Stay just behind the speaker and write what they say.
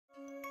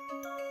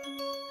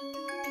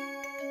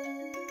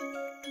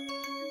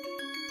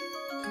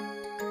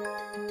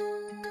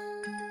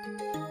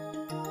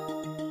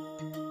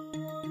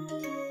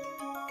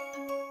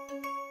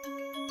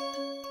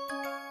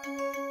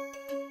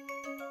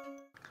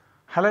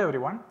Hello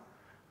everyone,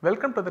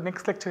 welcome to the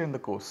next lecture in the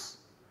course.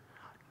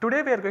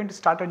 Today we are going to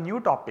start a new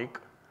topic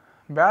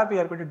where we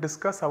are going to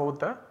discuss about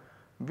the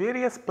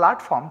various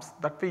platforms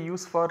that we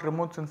use for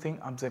remote sensing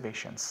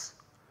observations.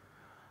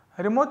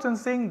 Remote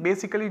sensing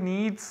basically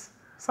needs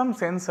some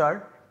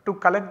sensor to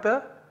collect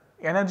the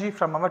energy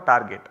from our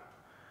target.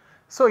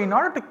 So, in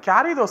order to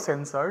carry those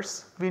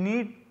sensors we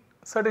need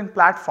certain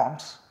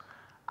platforms,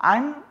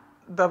 and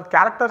the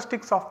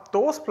characteristics of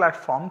those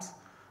platforms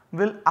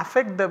will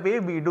affect the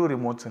way we do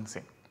remote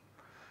sensing.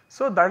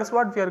 So, that is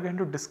what we are going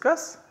to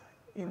discuss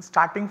in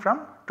starting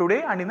from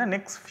today and in the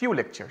next few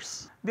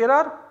lectures. There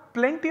are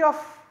plenty of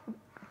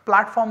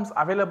platforms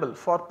available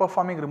for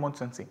performing remote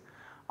sensing,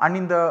 and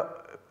in the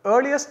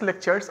earliest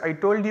lectures I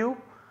told you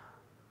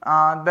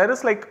there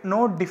is like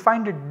no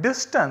defined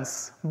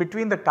distance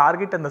between the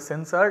target and the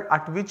sensor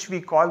at which we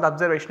call the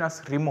observation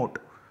as remote.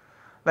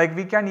 Like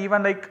we can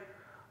even like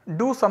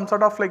do some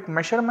sort of like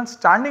measurement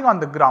standing on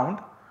the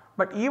ground,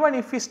 but even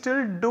if we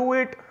still do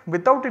it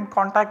without in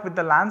contact with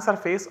the land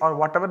surface or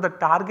whatever the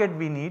target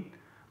we need,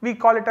 we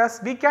can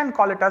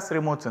call it as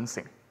remote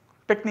sensing,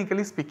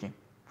 technically speaking.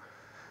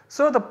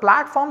 So, the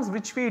platforms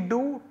which we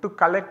do to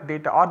collect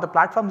data or the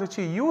platforms which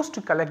we use to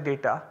collect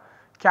data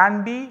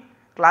can be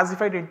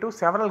classified into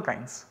several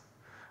kinds,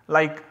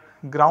 like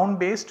ground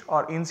based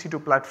or in situ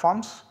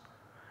platforms,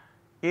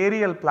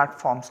 aerial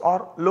platforms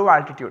or low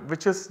altitude,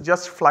 which is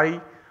just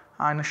fly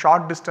in a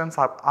short distance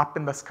up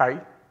in the sky,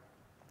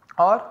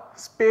 or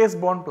space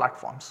borne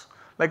platforms.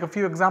 Like a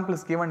few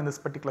examples given in this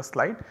particular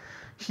slide.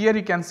 Here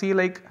you can see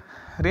like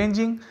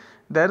ranging,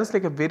 there is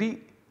like a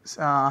very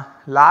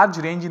large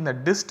range in the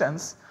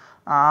distance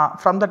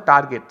from the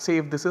target. Say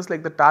if this is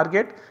like the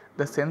target,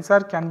 the sensor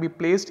can be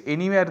placed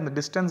anywhere in the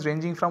distance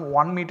ranging from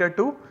 1 meter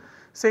to,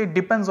 say it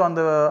depends on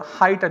the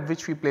height at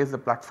which we place the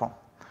platform.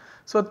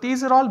 So,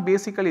 these are all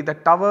basically the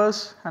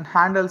towers and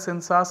handheld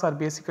sensors are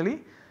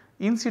basically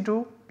in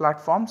situ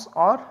platforms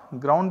or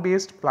ground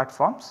based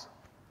platforms.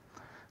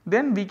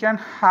 Then we can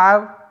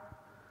have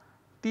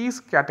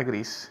these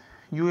categories,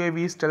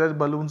 UAVs, stellar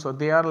balloons, so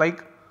they are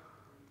like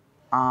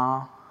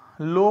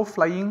low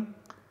flying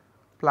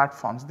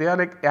platforms. They are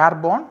like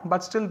airborne,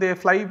 but still they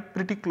fly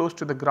pretty close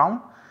to the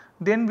ground.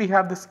 Then we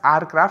have this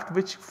aircraft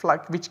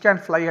which can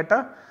fly at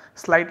a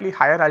slightly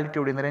higher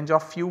altitude in the range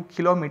of few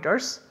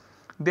kilometers.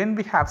 Then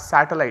we have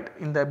satellite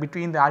in the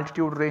between the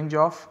altitude range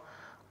of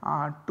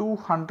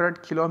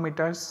 200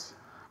 kilometers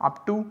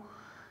up to,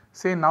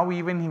 say now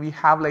even we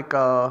have like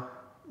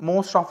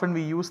most often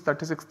we use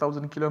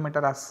 36,000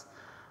 kilometer as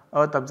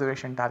earth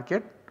observation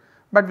target,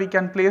 but we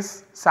can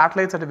place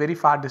satellites at a very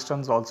far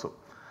distance also,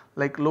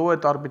 like low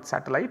earth orbit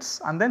satellites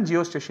and then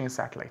geostationary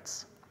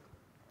satellites.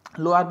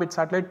 Low orbit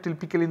satellite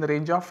typically in the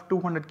range of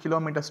 200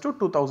 kilometers to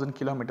 2000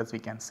 kilometers we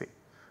can say.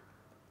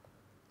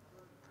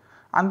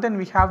 And then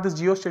we have this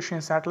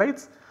geostationary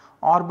satellites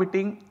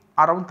orbiting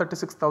around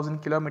 36,000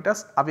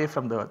 kilometers away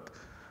from the earth.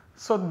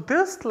 So,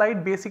 this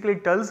slide basically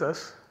tells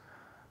us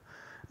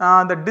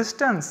the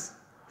distance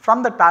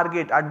from the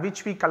target at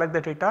which we collect the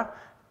data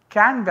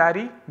can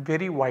vary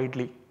very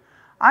widely,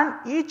 and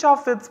each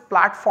of its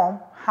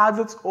platform has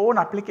its own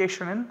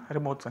application in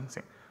remote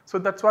sensing. So,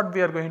 that is what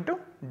we are going to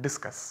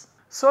discuss.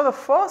 So, the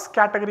first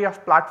category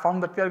of platform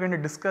that we are going to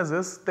discuss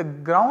is the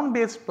ground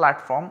based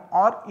platform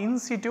or in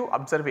situ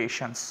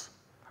observations.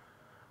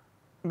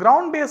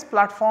 Ground based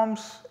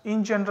platforms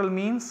in general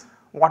means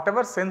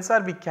whatever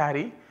sensor we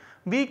carry,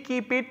 we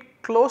keep it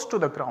close to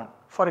the ground.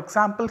 For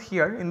example,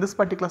 here in this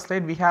particular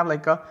slide we have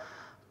like a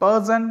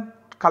person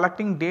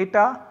collecting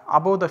data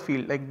above the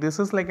field, like this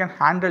is like a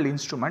handheld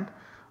instrument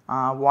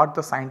what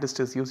the scientist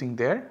is using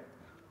there.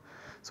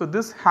 So,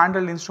 this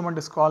handheld instrument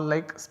is called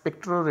like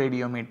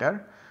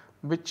spectroradiometer,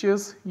 which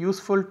is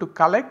useful to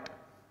collect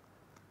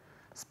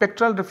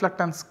spectral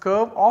reflectance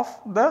curve of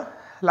the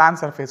land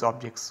surface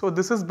objects. So,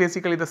 this is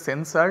basically the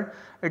sensor.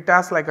 It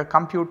has like a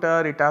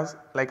computer, it has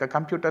like a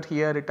computer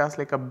here, it has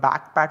like a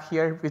backpack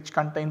here which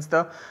contains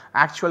the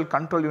actual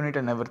control unit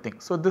and everything.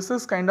 So, this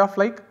is kind of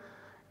like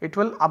it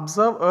will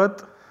observe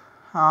earth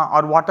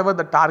or whatever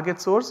the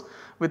target source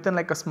within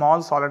like a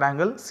small solid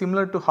angle,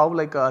 similar to how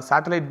like a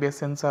satellite based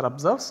sensor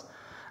observes,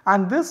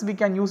 and this we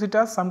can use it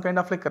as some kind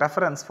of like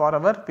reference for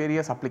our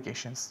various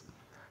applications.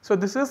 So,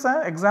 this is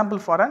an example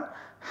for an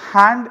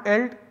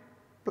handheld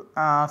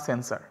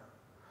sensor.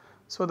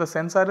 So, the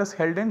sensor is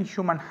held in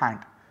human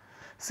hand.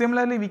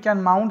 Similarly, we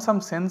can mount some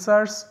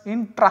sensors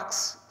in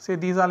trucks. Say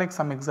these are like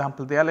some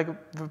example, they are like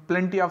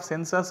plenty of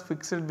sensors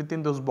fixed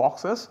within those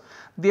boxes.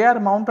 They are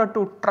mounted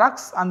to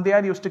trucks and they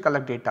are used to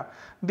collect data.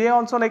 They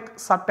also like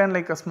subtend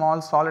like a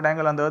small solid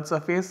angle on the earth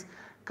surface,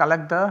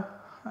 collect the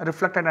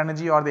reflected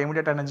energy or the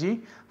emitted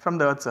energy from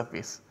the earth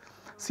surface.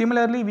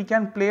 Similarly, we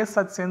can place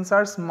such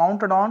sensors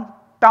mounted on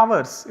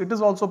towers. It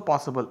is also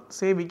possible.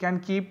 Say we can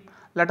keep,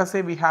 let us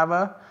say we have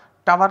a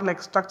tower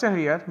like structure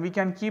here, we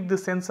can keep the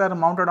sensor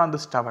mounted on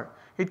this tower.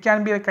 It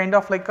can be a kind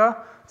of like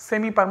a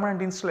semi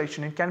permanent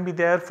installation, it can be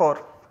there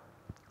for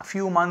a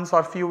few months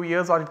or few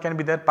years, or it can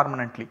be there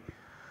permanently.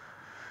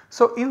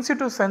 So, in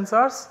situ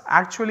sensors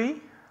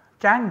actually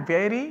can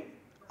vary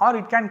or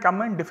it can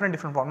come in different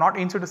form, not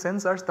in situ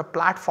sensors, the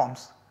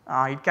platforms.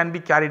 It can be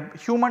carried,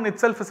 human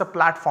itself is a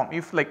platform.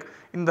 If like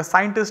in the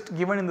scientist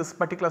given in this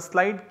particular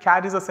slide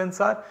carries a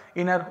sensor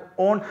in her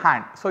own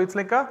hand. So, it is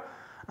like a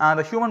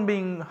the human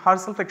being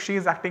herself, like she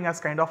is acting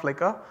as kind of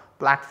like a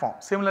platform.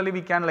 Similarly,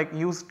 we can like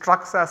use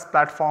trucks as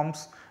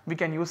platforms, we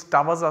can use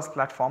towers as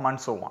platform and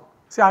so on.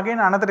 See, again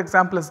another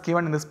example is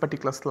given in this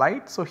particular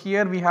slide. So,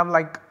 here we have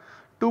like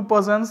two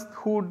persons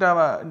who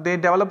they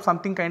develop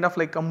something kind of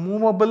like a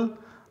movable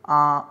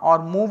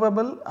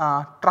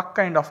truck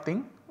kind of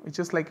thing, which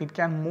is like it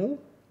can move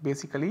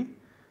basically,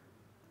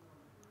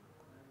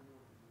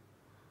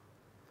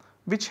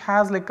 which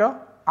has like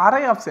a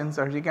array of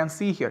sensors. You can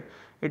see here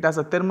it has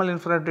a thermal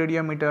infrared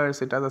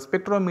radiometers, it has a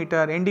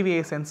spectrometer,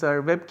 NDVI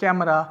sensor, web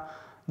camera,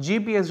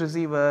 GPS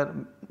receiver,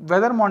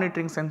 weather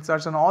monitoring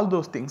sensors and all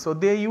those things. So,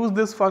 they use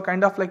this for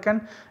kind of like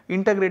an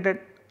integrated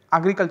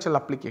agricultural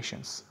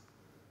applications.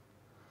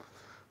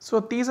 So,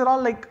 these are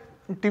all like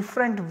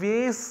different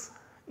ways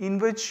in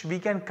which we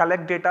can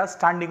collect data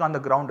standing on the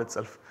ground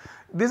itself.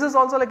 This is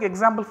also like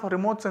example for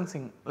remote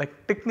sensing,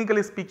 like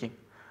technically speaking,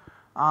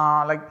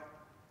 like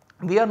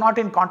we are not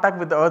in contact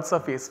with the earth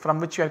surface from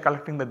which we are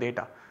collecting the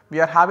data. We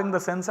are having the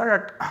sensor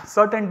at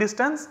certain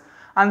distance,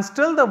 and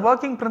still the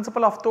working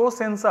principle of those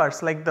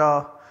sensors, like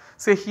the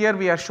say here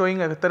we are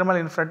showing a thermal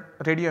infrared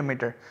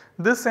radiometer.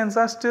 This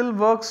sensor still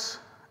works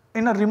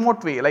in a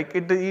remote way, like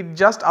it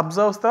just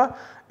observes the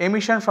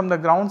emission from the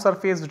ground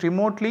surface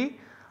remotely,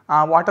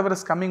 whatever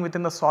is coming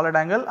within the solid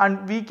angle,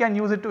 and we can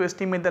use it to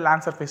estimate the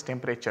land surface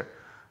temperature.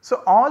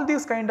 So, all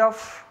these kind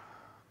of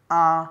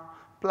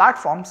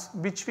platforms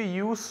which we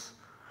use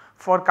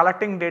for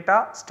collecting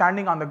data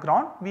standing on the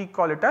ground, we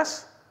call it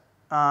as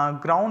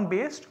ground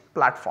based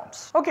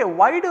platforms. Okay,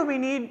 why do we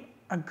need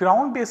a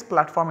ground based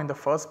platform in the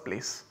first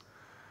place?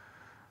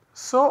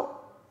 So,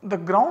 the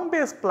ground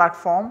based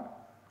platform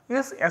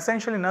is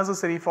essentially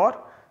necessary for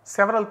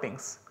several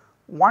things.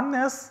 One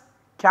is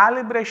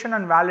calibration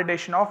and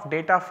validation of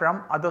data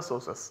from other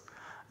sources.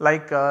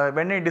 Like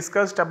when I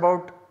discussed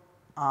about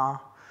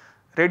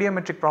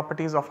radiometric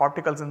properties of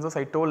optical sensors,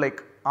 I told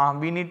like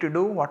we need to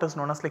do what is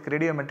known as like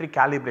radiometric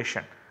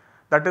calibration.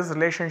 That is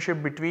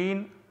relationship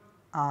between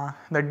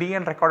the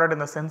DN recorded in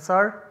the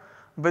sensor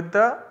with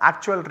the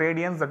actual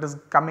radiance that is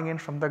coming in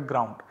from the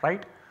ground,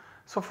 right.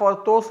 So,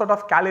 for those sort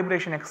of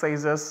calibration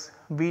exercises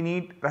we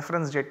need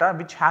reference data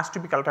which has to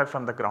be collected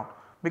from the ground,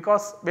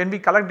 because when we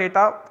collect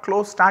data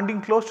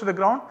standing close to the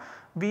ground,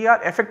 we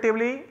are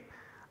effectively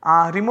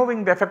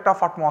removing the effect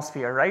of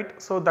atmosphere, right.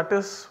 So, that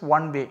is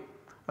one way,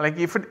 like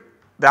if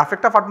the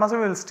effect of atmosphere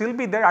will still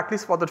be there at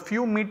least for the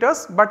few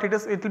meters, but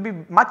it will be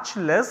much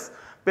less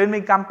when we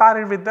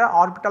compare it with the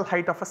orbital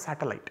height of a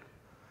satellite.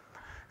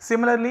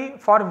 Similarly,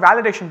 for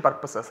validation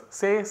purposes,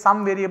 say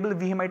some variable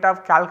we might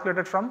have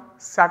calculated from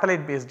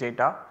satellite based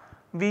data,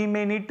 we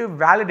may need to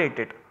validate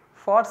it.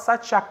 For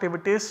such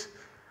activities,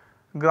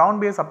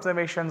 ground based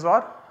observations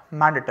are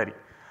mandatory.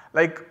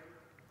 Like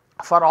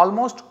for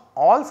almost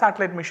all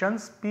satellite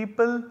missions,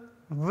 people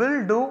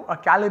will do a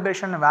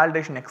calibration and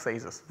validation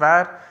exercises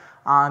where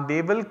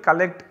they will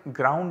collect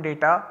ground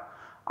data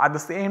at the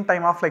same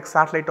time of like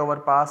satellite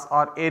overpass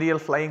or aerial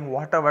flying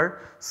whatever,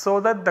 so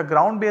that the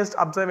ground based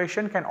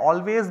observation can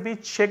always be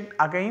checked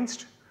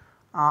against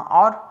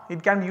or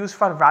it can be used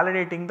for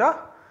validating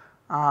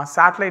the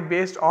satellite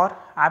based or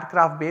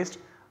aircraft based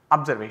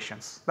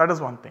observations. That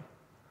is one thing.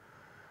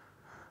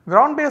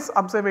 Ground based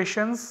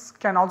observations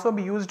can also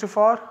be used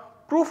for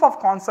proof of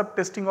concept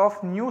testing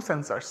of new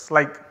sensors.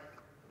 Like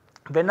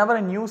whenever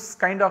a new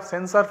kind of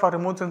sensor for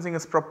remote sensing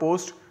is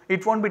proposed,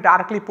 it will not be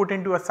directly put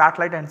into a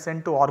satellite and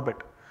sent to orbit.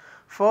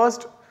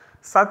 First,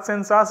 such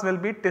sensors will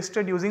be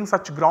tested using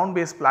such ground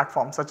based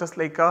platforms such as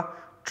like a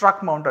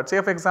truck mounted.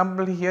 Say for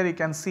example, here you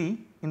can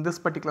see in this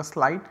particular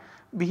slide,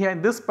 we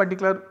have this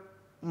particular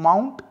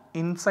mount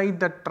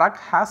inside the truck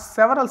has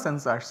several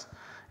sensors.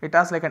 It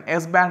has like an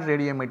S-band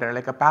radiometer,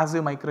 like a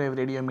passive microwave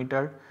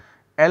radiometer,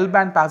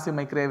 L-band passive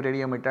microwave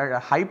radiometer,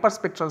 a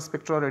hyperspectral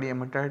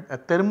spectroradiometer, a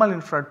thermal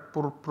infrared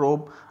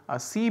probe, a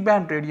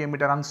C-band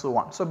radiometer and so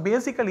on. So,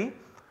 basically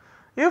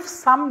if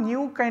some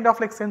new kind of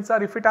like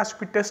sensor, if it has to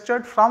be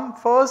tested from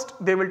first,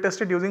 they will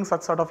test it using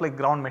such sort of like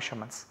ground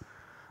measurements.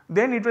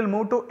 Then it will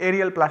move to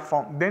aerial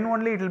platform, then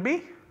only it will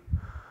be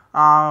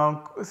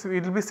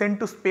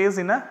sent to space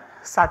in a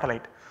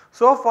satellite.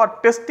 So, for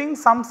testing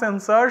some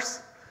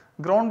sensors,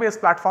 ground based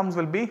platforms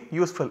will be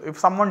useful. If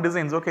someone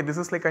designs, okay, this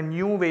is like a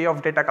new way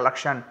of data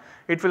collection,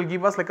 it will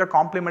give us like a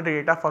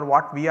complementary data for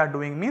what we are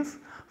doing, means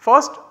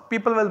first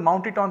people will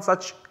mount it on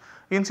such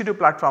in situ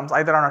platforms,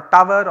 either on a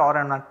tower or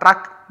on a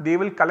truck. They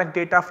will collect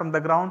data from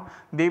the ground,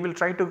 they will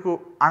try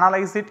to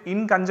analyze it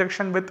in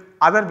conjunction with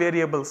other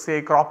variables,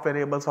 say crop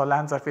variables or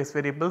land surface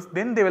variables.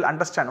 Then they will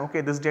understand,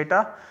 okay, this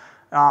data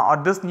or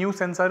this new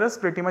sensor is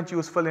pretty much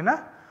useful in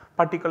a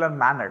particular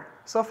manner.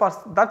 So, for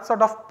that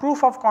sort of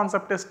proof of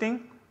concept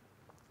testing,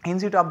 in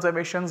situ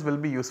observations will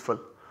be useful.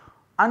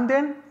 And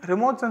then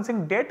remote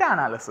sensing data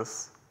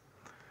analysis,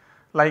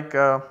 like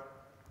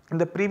in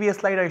the previous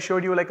slide I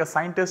showed you like a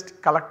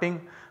scientist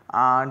collecting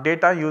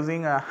data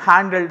using a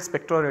handheld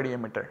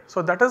spectroradiometer.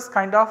 So, that is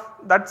kind of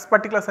that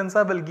particular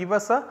sensor will give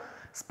us a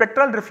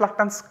spectral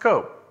reflectance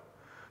curve.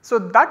 So,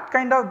 that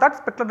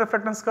spectral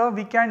reflectance curve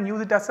we can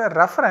use it as a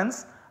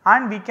reference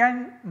and we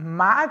can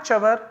match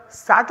our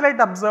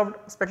satellite observed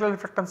spectral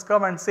reflectance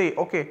curve and say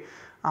okay,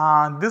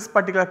 this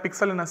particular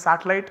pixel in a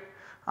satellite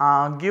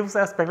gives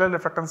a spectral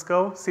reflectance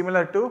curve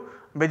similar to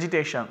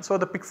vegetation. So,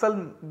 the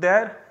pixel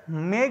there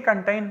may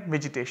contain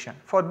vegetation.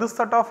 For this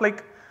sort of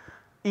like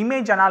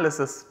image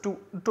analysis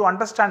to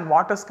understand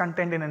what is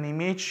contained in an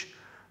image,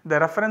 the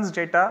reference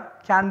data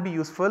can be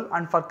useful,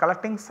 and for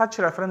collecting such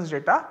reference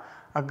data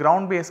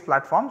ground based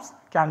platforms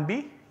can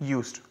be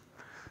used.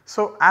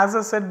 So, as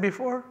I said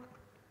before,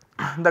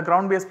 the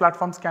ground based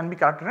platforms can be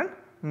collected in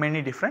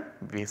many different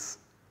ways.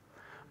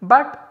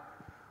 But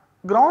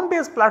ground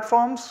based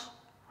platforms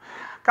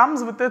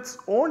comes with its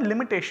own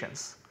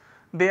limitations.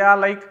 They are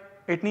like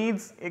it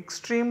needs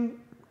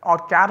extreme or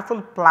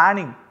careful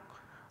planning,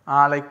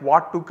 like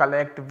what to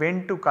collect,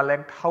 when to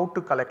collect, how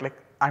to collect, like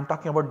I am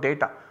talking about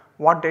data,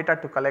 what data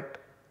to collect,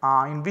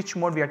 in which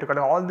mode we have to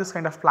collect, all this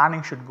kind of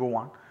planning should go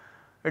on.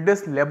 It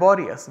is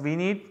laborious, we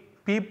need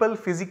people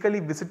physically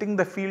visiting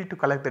the field to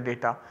collect the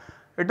data.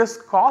 It is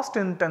cost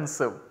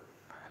intensive,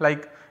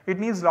 like it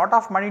needs lot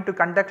of money to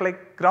conduct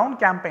like ground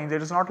campaigns.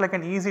 It is not like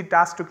an easy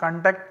task to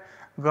conduct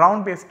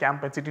ground based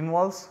campaigns, it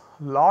involves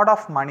lot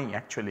of money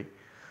actually.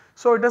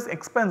 So, it is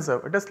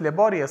expensive, it is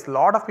laborious,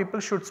 lot of people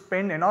should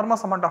spend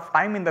enormous amount of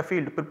time in the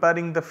field,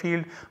 preparing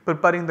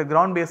the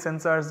ground based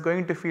sensors,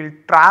 going to field,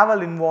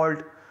 travel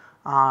involved,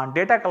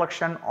 data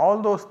collection,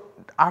 all those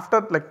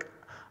after like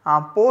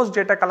post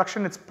data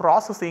collection, its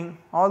processing,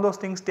 all those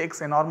things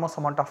takes enormous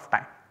amount of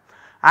time.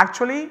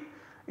 Actually,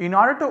 in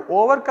order to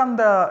overcome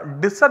the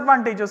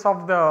disadvantages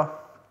of the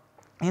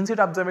in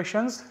situ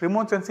observations,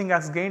 remote sensing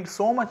has gained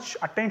so much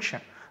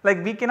attention.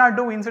 Like we cannot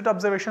do in situ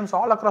observations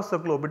all across the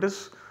globe, it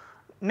is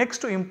next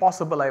to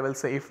impossible, I will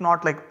say, if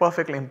not like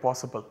perfectly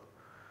impossible,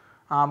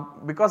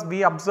 because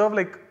we observe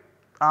like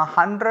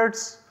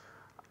hundreds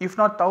if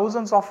not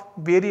thousands of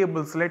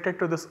variables related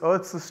to this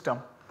earth system,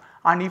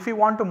 and if you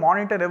want to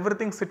monitor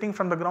everything sitting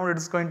from the ground, it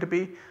is going to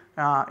be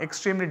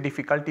extremely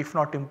difficult if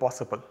not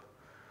impossible.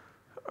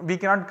 We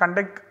cannot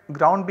conduct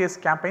ground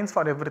based campaigns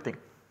for everything,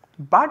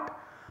 but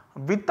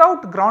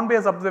without ground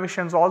based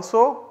observations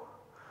also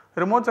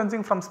remote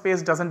sensing from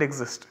space does not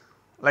exist.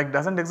 Like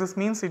does not exist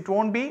means it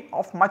will not be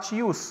of much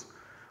use.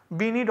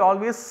 We need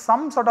always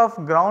some sort of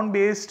ground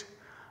based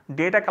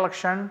data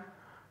collection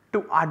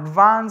to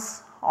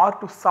advance or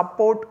to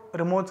support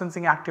remote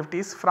sensing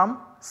activities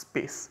from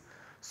space.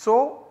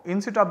 So, in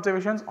situ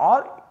observations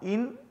are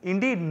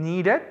indeed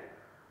needed.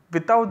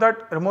 Without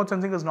that, remote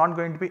sensing is not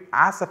going to be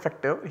as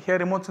effective. Here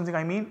remote sensing,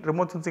 I mean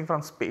remote sensing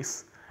from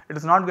space. It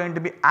is not going to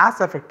be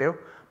as effective,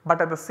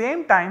 but at the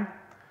same time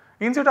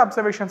in situ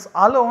observations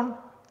alone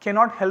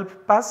cannot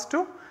help us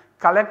to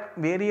collect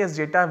various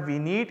data we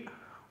need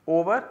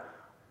over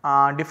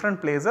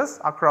different places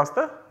across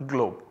the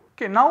globe.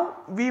 Okay, now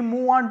we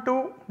move on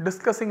to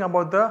discussing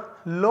about the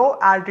low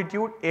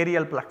altitude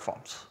aerial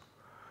platforms.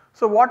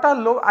 So, what are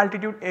low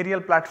altitude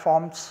aerial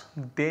platforms?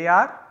 They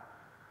are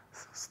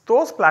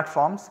those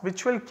platforms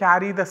which will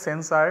carry the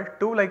sensor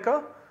to like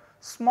a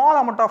small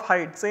amount of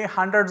height, say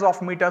hundreds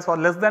of meters or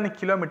less than a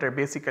kilometer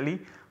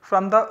basically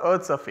from the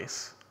earth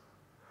surface,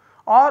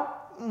 or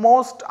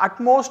at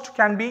most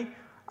can be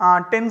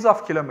tens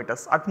of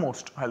kilometers at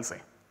most, I will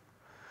say.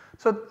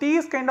 So,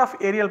 these kind of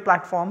aerial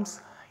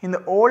platforms, in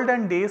the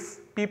olden days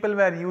people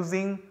were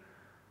using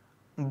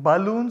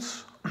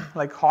balloons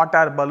like hot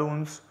air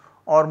balloons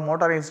or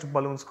motorized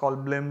balloons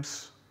called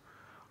blimps,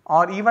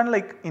 or even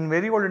like in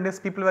very olden days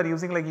people were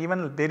using like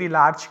even very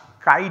large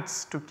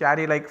kites to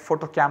carry like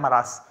photo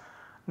cameras.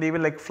 They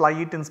will like fly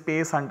it in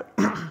space and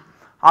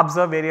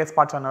observe various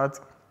parts on earth,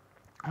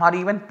 or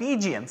even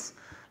pigeons.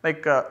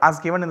 Like as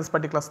given in this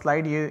particular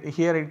slide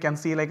here you can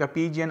see like a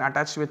pigeon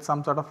attached with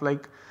some sort of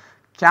like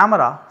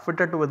camera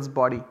fitted to its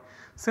body.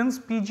 Since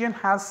pigeon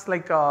has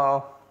like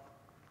a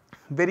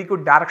very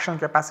good directional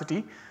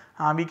capacity,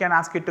 we can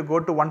ask it to go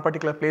to one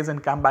particular place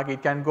and come back.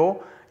 It can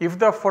go, if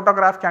the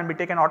photograph can be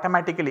taken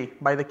automatically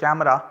by the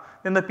camera,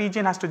 then the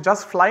pigeon has to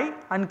just fly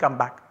and come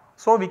back.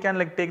 So, we can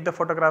like take the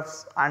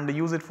photographs and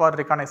use it for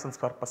reconnaissance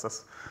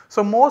purposes.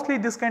 So, mostly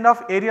this kind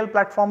of aerial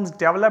platforms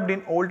developed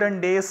in olden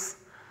days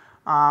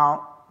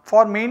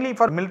mainly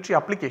for military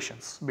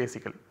applications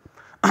basically.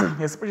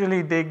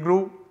 Especially they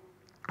grew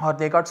or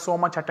they got so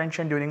much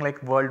attention during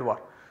like World War,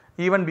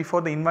 even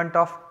before the invent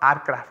of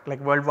aircraft like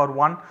World War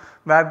I,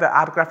 where the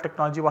aircraft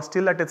technology was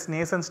still at its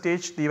nascent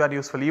stage. They were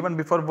useful. Even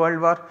before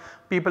World War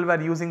people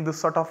were using this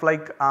sort of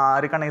like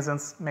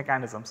reconnaissance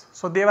mechanisms.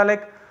 So, they were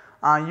like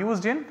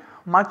used in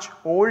much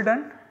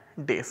olden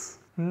days.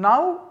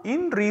 Now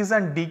in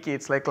recent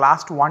decades like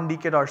last 1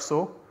 decade or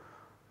so,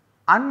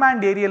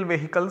 unmanned aerial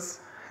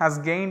vehicles has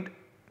gained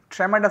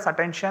tremendous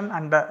attention,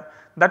 and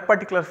that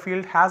particular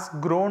field has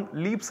grown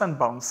leaps and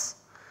bounds.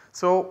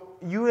 So,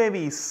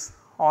 UAVs,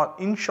 or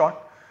in short,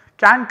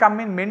 can come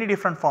in many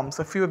different forms.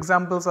 A few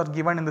examples are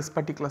given in this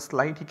particular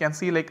slide. You can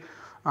see like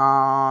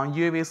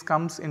UAVs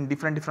comes in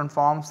different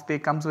forms, they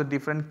comes with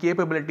different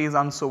capabilities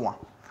and so on.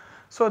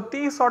 So,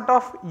 these sort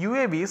of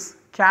UAVs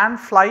can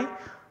fly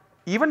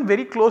even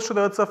very close to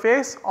the earth's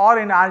surface or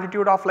in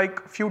altitude of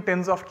like few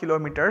tens of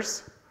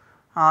kilometers.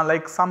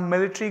 Like some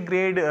military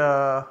grade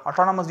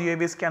autonomous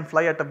UAVs can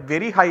fly at a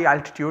very high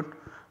altitude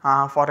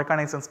for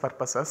reconnaissance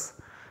purposes.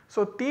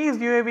 So, these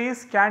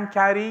UAVs can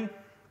carry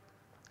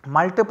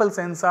multiple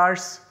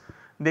sensors,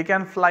 they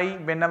can fly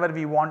whenever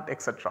we want,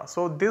 etc.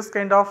 So, this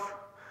kind of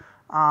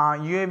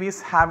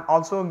UAVs have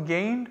also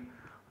gained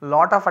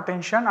lot of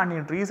attention, and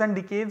in recent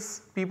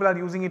decades people are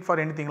using it for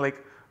anything,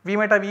 like we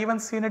might have even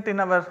seen it in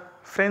our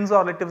friends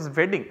or relatives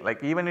wedding,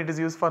 like even it is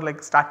used for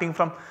like starting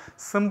from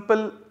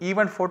simple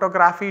event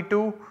photography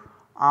to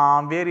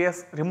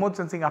various remote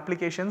sensing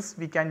applications.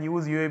 We can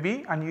use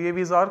UAV, and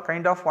UAVs are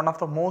kind of one of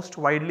the most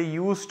widely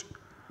used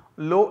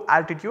low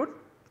altitude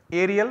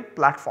aerial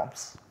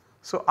platforms.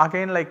 So,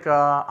 again like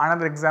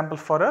another example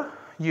for a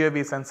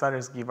UAV sensor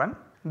is given.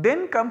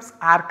 Then comes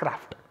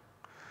aircraft.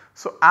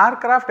 So,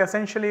 aircraft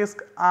essentially is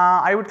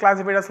I would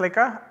classify it as like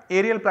a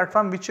aerial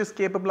platform which is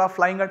capable of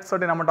flying at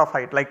certain amount of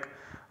height, like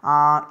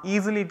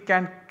easily it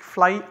can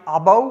fly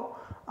above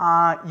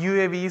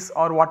UAVs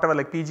or whatever,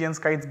 like pigeons,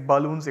 kites,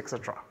 balloons,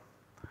 etc.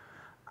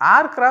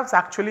 Aircrafts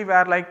actually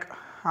were like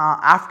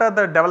after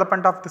the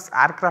development of this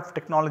aircraft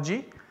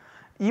technology,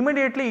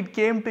 immediately it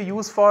came to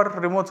use for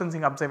remote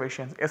sensing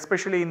observations,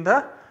 especially in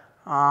the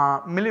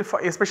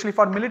especially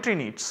for military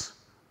needs.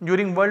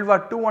 During World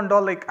War II and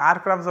all, like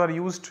aircrafts are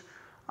used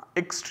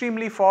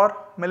extremely for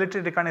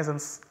military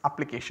reconnaissance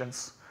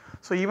applications.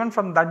 So, even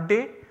from that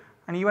day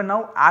and even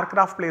now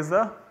aircraft plays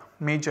a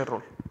major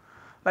role.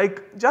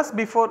 Like just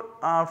before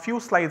a few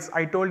slides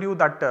I told you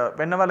that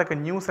whenever like a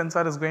new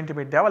sensor is going to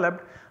be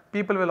developed,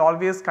 people will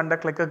always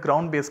conduct like a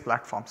ground based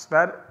platforms,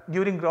 where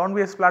during ground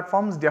based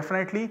platforms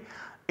definitely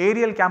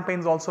aerial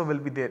campaigns also will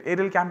be there.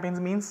 Aerial campaigns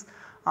means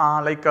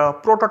like a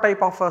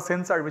prototype of a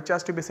sensor which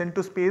has to be sent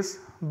to space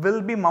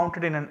will be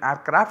mounted in an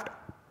aircraft.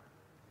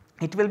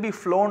 It will be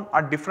flown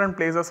at different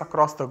places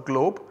across the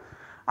globe,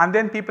 and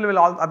then people will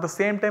all at the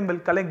same time will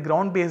collect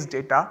ground based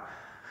data.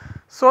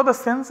 So, the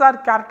sensor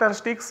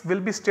characteristics will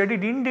be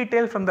studied in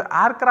detail from the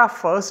aircraft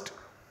first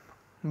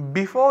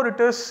before it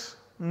is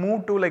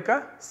moved to like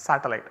a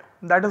satellite.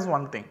 That is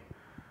one thing.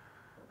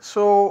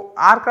 So,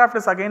 aircraft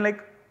is again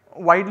like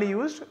widely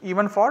used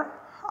even for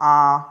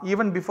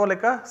even before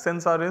like a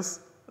sensor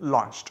is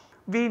launched.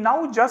 We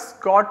now just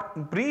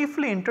got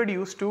briefly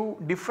introduced to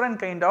different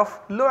kind of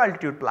low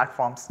altitude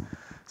platforms,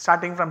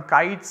 starting from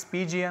kites,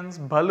 pigeons,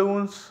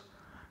 balloons,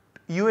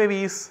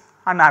 UAVs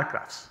and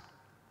aircrafts.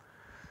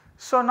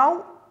 So,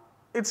 now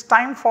it is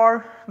time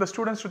for the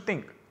students to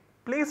think.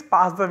 Please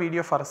pause the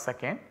video for a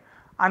second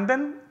and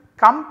then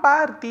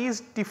compare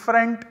these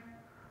different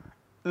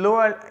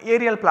low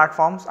aerial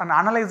platforms and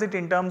analyze it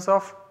in terms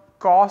of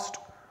cost,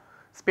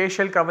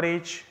 spatial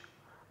coverage,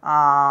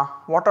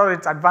 what are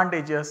its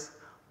advantages,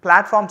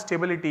 platform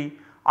stability,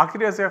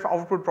 accuracy of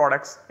output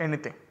products,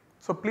 anything.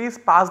 So, please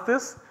pause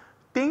this,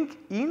 think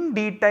in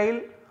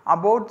detail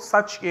about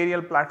such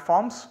aerial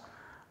platforms,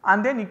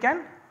 and then you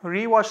can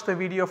rewatch the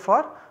video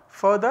for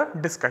further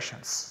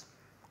discussions.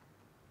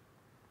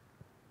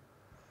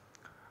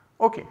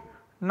 Okay.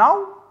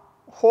 Now,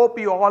 hope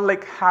you all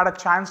like had a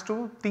chance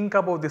to think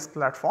about these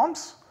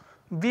platforms.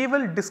 We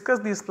will discuss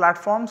these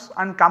platforms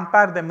and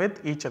compare them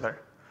with each other.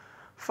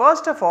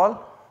 First of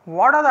all,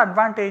 what are the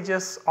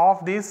advantages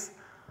of these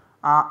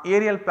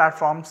aerial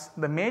platforms?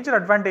 The major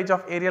advantage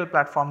of aerial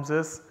platforms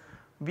is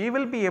we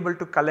will be able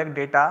to collect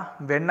data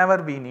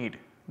whenever we need.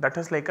 That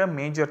is like a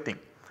major thing.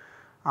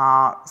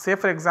 Say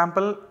for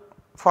example,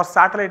 for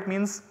satellite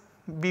means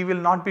we will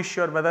not be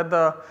sure whether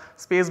the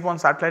spaceborne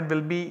satellite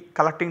will be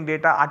collecting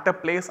data at a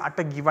place at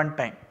a given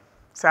time.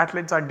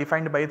 Satellites are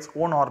defined by its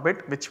own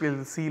orbit, which we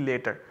will see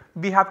later.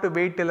 We have to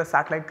wait till a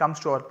satellite comes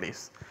to our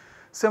place.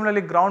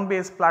 Similarly, ground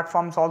based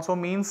platforms also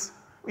means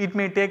it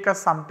may take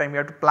us some time. We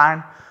have to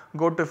plan,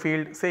 go to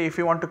field. Say if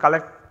you want to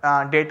collect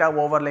data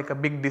over like a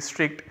big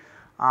district,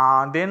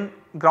 then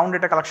ground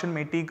data collection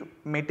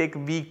may take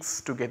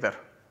weeks together.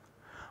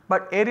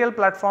 But aerial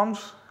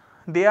platforms,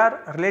 they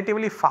are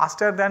relatively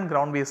faster than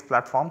ground based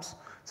platforms.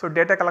 So,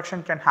 data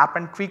collection can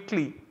happen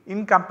quickly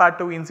in compared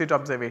to in situ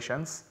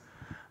observations.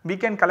 We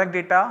can collect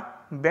data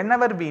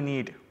whenever we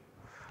need.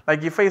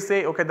 Like if I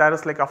say okay, there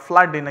is like a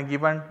flood in a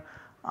given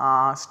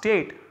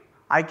state,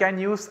 I can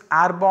use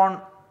airborne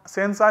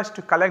sensors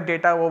to collect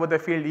data over the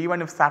field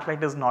even if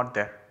satellite is not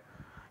there.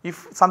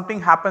 If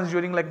something happens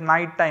during like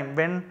night time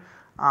when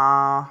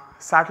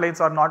satellites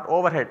are not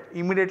overhead,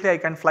 immediately I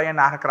can fly an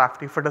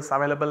aircraft if it is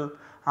available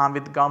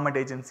with government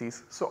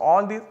agencies. So,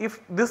 all these,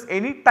 if this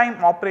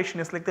anytime operation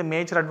is like the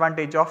major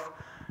advantage of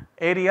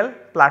aerial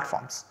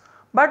platforms.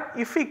 But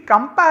if we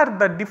compare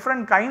the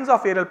different kinds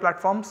of aerial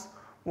platforms,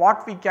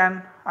 what we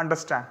can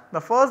understand?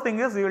 The first thing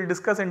is we will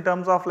discuss in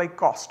terms of like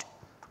cost.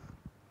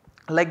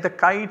 Like the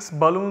kites,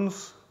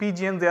 balloons,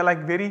 pigeons, they are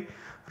like very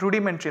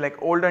rudimentary,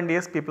 like olden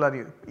days people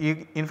are,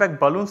 in fact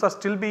balloons are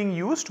still being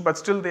used, but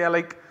still they are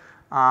like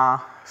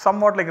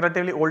somewhat like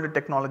relatively older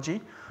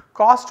technology.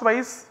 Cost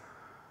wise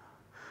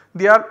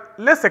they are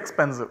less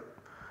expensive.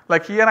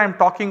 Like here I am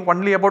talking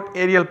only about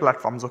aerial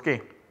platforms,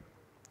 okay.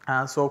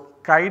 So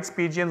kites,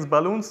 pigeons,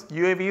 balloons,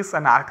 UAVs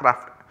and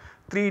aircraft,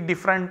 3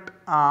 different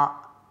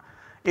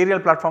aerial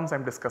platforms I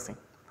am discussing.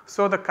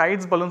 So the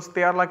kites, balloons,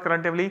 they are like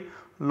relatively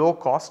low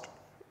cost.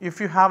 If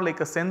you have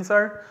like a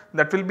sensor,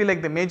 that will be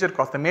like the major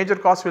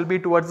cost will be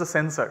towards the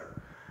sensor,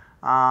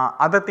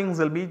 other things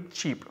will be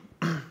cheap.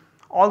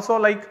 Also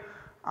like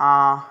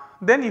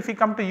then if you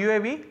come to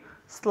UAV,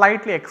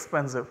 slightly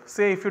expensive.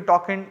 Say if you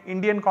talk in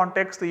Indian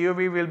context, the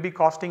UAV will be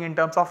costing in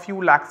terms of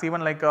few lakhs,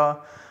 even like a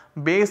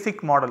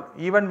basic model.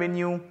 Even when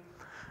you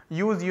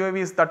use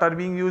UAVs that are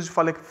being used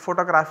for like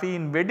photography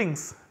in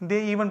weddings,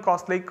 they even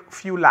cost like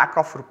few lakh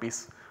of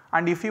rupees.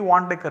 And if you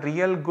want like a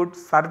real good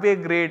survey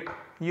grade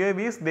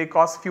UAVs, they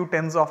cost few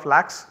tens of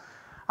lakhs,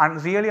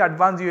 and really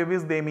advanced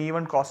UAVs they may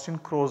even cost in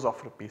crores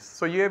of rupees.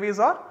 So UAVs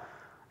are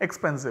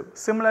expensive.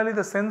 Similarly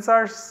the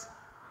sensors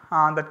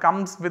that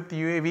comes with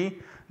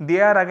UAV, they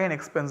are again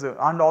expensive,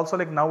 and also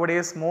like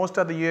nowadays most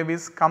of the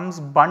UAVs comes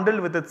bundled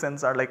with its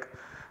sensor. Like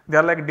they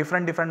are like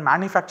different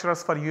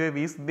manufacturers for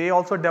UAVs, they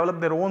also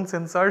develop their own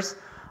sensors,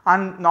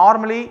 and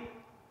normally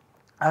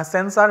a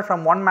sensor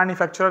from one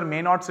manufacturer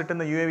may not sit in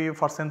the UAV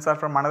for sensor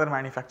from another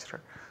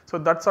manufacturer. So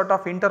that sort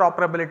of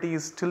interoperability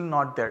is still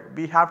not there.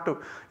 We have to,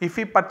 if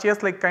we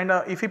purchase like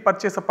if we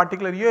purchase a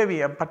particular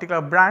UAV, a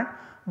particular brand,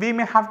 we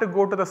may have to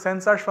go to the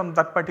sensors from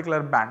that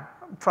particular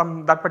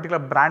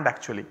brand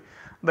actually.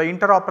 The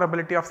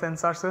interoperability of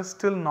sensors is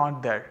still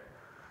not there.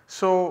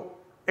 So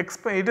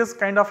it is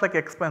kind of like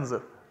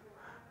expensive.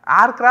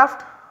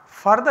 Aircraft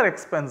further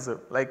expensive,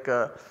 like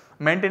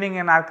maintaining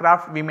an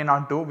aircraft we may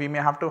not do, we may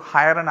have to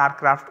hire an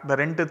aircraft, the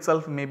rent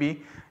itself may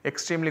be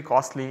extremely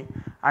costly,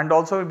 and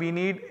also we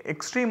need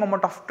extreme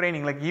amount of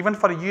training. Like even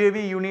for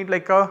UAV you need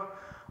like a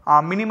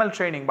minimal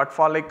training, but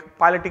for like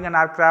piloting an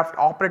aircraft,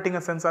 operating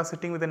a sensor,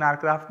 sitting with an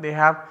aircraft, they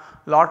have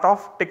lot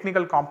of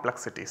technical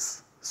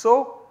complexities.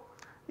 So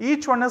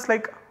each one is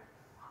like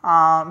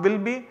will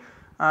be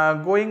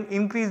going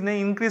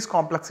increased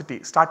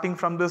complexity, starting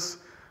from this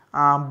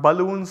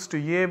balloons to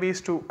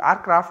UAVs to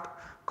aircraft.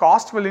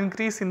 Cost will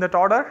increase in that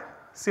order.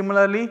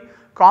 Similarly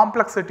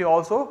complexity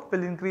also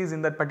will increase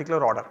in that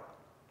particular order.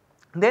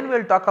 Then we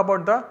will talk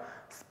about the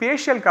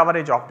spatial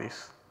coverage of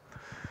this.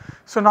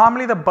 So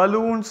normally the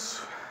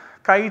balloons,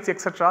 kites,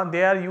 etc.,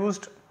 they are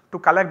used to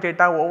collect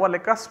data over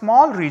like a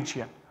small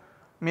region,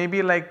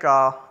 maybe like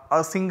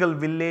a single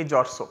village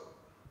or so.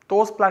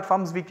 Those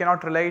platforms we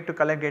cannot rely to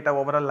collect data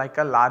over like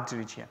a large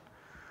region.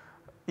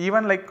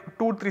 Even like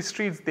 2-3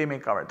 streets they may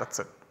cover, that is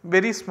it,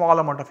 very small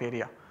amount of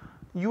area.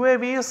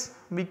 UAVs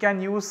we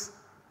can use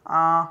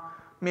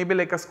maybe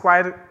like a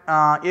square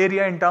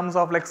area in terms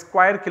of like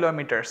square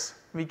kilometers,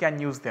 we can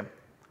use them.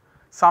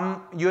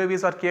 Some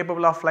UAVs are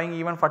capable of flying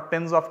even for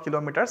tens of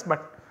kilometers,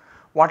 but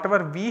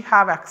whatever we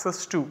have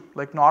access to,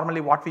 like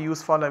normally what we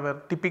use for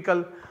our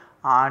typical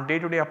day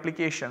to day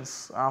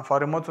applications for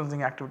remote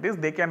sensing activities,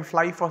 they can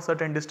fly for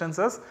certain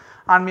distances,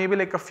 and maybe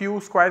like a few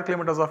square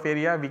kilometers of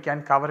area we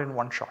can cover in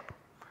one shot.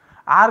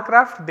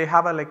 Aircraft, they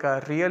have like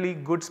a really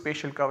good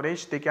spatial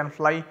coverage, they can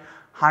fly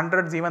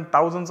hundreds even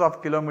thousands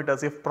of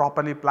kilometers if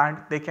properly planned,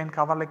 they can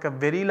cover like a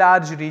very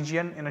large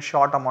region in a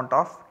short amount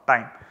of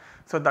time.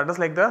 So that is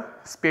like the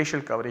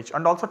spatial coverage,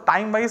 and also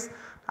time wise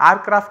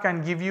aircraft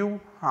can give you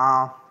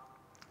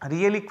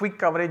really quick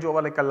coverage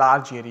over like a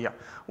large area.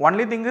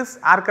 Only thing is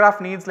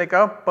aircraft needs like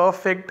a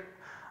perfect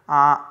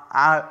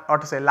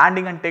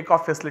landing and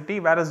takeoff facility,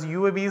 whereas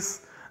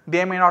UAVs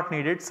they may not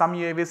need it. Some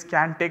UAVs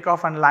can take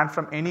off and land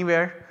from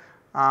anywhere.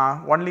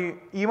 Only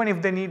even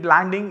if they need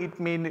landing, it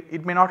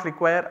may not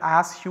require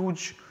as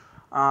huge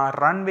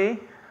runway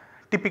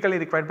typically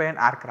required by an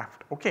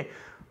aircraft. Okay.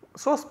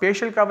 So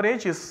spatial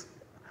coverage is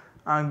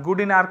good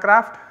in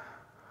aircraft,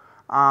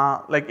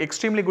 like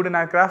extremely good in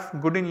aircraft,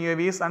 good in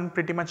UAVs, and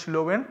pretty much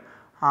low in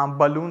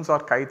balloons or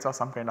kites or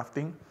some kind of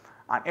thing.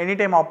 And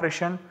anytime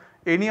operation,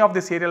 any of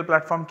this aerial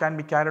platform can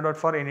be carried out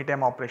for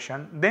anytime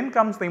operation. Then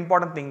comes the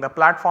important thing, the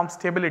platform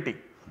stability.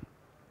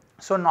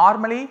 So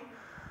normally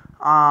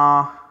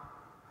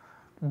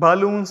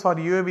balloons or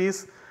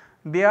UAVs,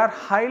 they are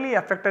highly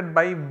affected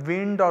by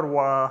wind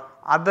or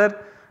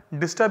other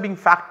disturbing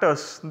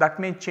factors that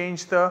may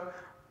change the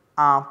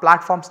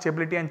platform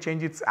stability and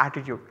change its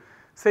attitude.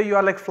 Say you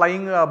are like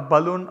flying a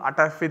balloon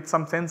with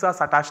some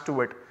sensors attached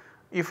to it.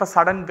 If a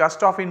sudden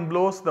gust of wind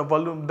blows, the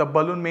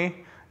balloon may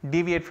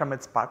deviate from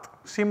its path.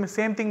 Same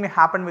thing may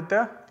happen with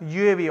the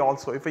UAV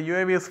also. If a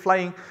UAV is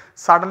flying,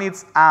 suddenly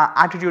its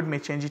attitude may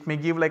change, it may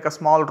give like a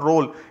small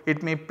roll,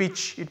 it may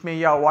pitch, it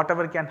may,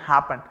 whatever can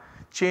happen,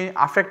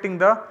 affecting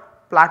the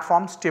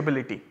platform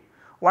stability.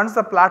 Once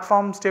the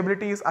platform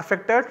stability is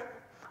affected,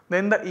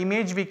 then the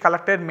image we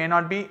collected may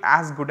not be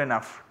as good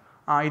enough.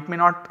 It may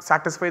not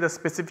satisfy the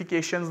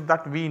specifications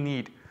that we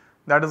need,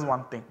 that is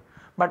one thing.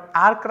 But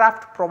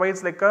aircraft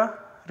provides like a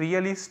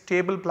really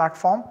stable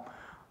platform.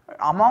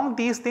 Among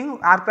these things,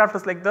 aircraft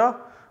is like the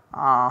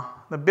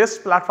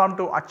best platform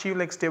to achieve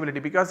like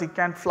stability, because it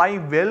can fly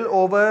well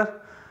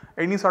over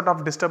any sort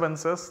of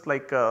disturbances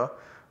like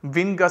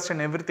wind gust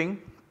and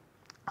everything.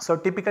 So,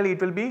 typically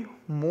it will be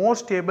more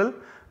stable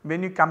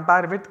when you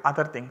compare with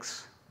other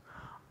things.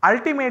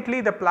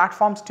 Ultimately the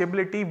platform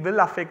stability will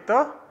affect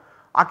the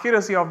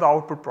accuracy of the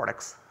output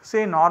products.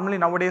 Say normally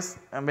nowadays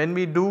when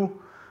we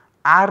do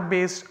air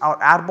based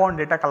or airborne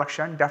data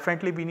collection,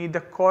 definitely we need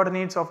the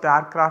coordinates of the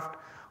aircraft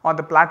or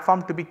the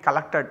platform to be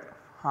collected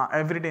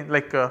every day.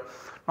 Like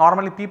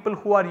normally people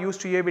who are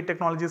used to UAV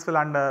technologies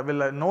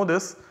will know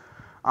this.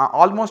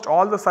 Almost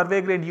all the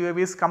survey grade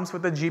UAVs comes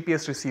with a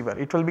GPS receiver.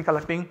 It will be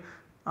collecting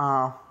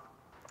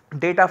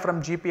data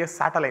from GPS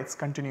satellites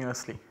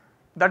continuously.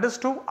 That is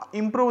to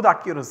improve the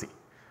accuracy.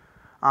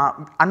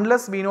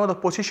 Unless we know the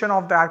position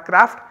of the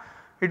aircraft,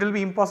 it will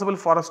be impossible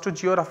for us to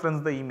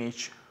georeference the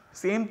image.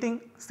 Same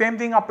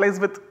thing applies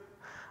with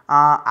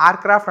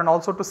aircraft and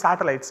also to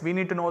satellites. We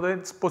need to know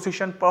its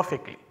position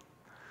perfectly.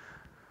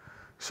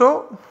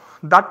 So,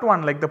 that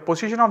one, like the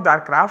position of the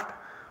aircraft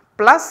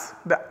plus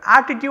the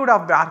attitude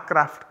of the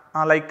aircraft,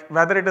 like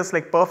whether it is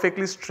like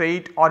perfectly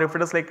straight or if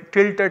it is like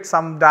tilted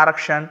some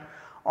direction,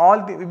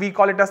 we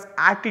call it as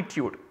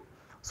attitude.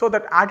 So,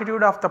 that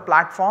attitude of the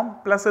platform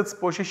plus its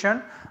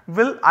position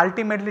will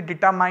ultimately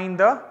determine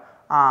the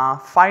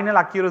final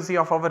accuracy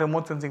of our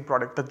remote sensing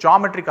product, the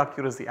geometric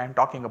accuracy I am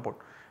talking about.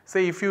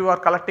 Say if you are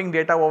collecting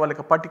data over like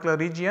a particular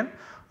region,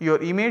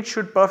 your image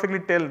should perfectly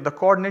tell, the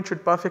coordinate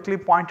should perfectly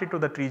point it to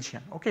that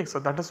region. Okay, so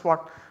that is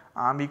what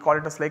we call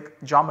it as like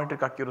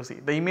geometric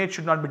accuracy. The image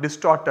should not be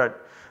distorted.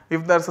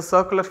 If there is a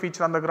circular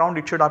feature on the ground,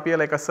 it should appear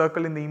like a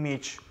circle in the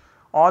image.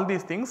 All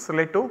these things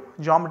relate to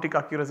geometric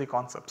accuracy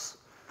concepts.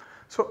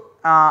 So,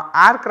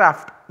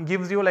 aircraft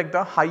gives you like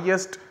the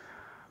highest,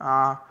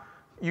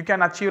 you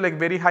can achieve like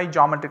very high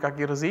geometric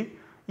accuracy.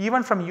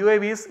 Even from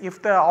UAVs,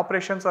 if the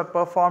operations are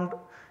performed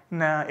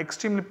in an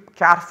extremely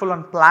careful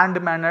and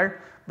planned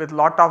manner with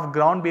lot of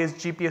ground based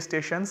GPS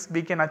stations,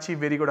 we can achieve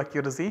very good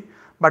accuracy.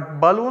 But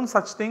balloons,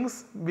 such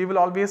things, we will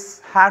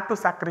always have to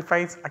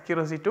sacrifice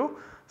accuracy to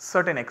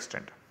certain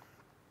extent.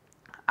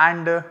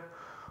 And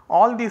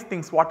all these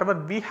things whatever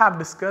we have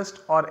discussed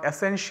are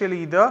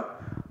essentially the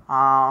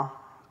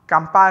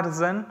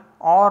comparison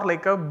or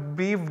like a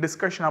brief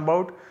discussion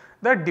about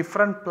the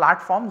different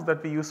platforms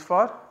that we use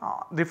for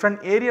different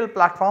aerial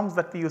platforms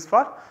that we use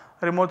for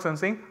remote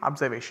sensing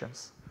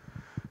observations.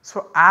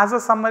 So, as a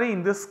summary,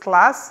 in this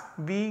class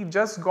we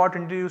just got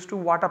introduced to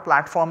what a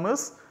platform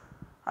is.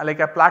 Like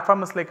a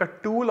platform is like a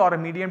tool or a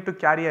medium to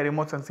carry a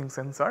remote sensing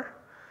sensor,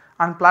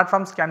 and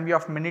platforms can be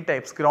of many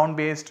types: ground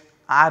based,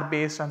 air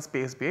based and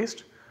space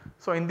based.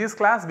 So, in this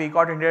class we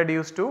got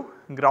introduced to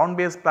ground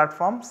based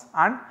platforms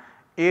and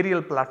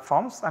aerial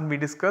platforms, and we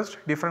discussed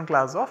different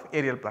classes of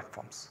aerial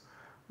platforms.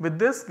 With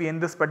this we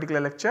end this particular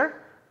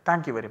lecture.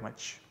 Thank you very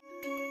much.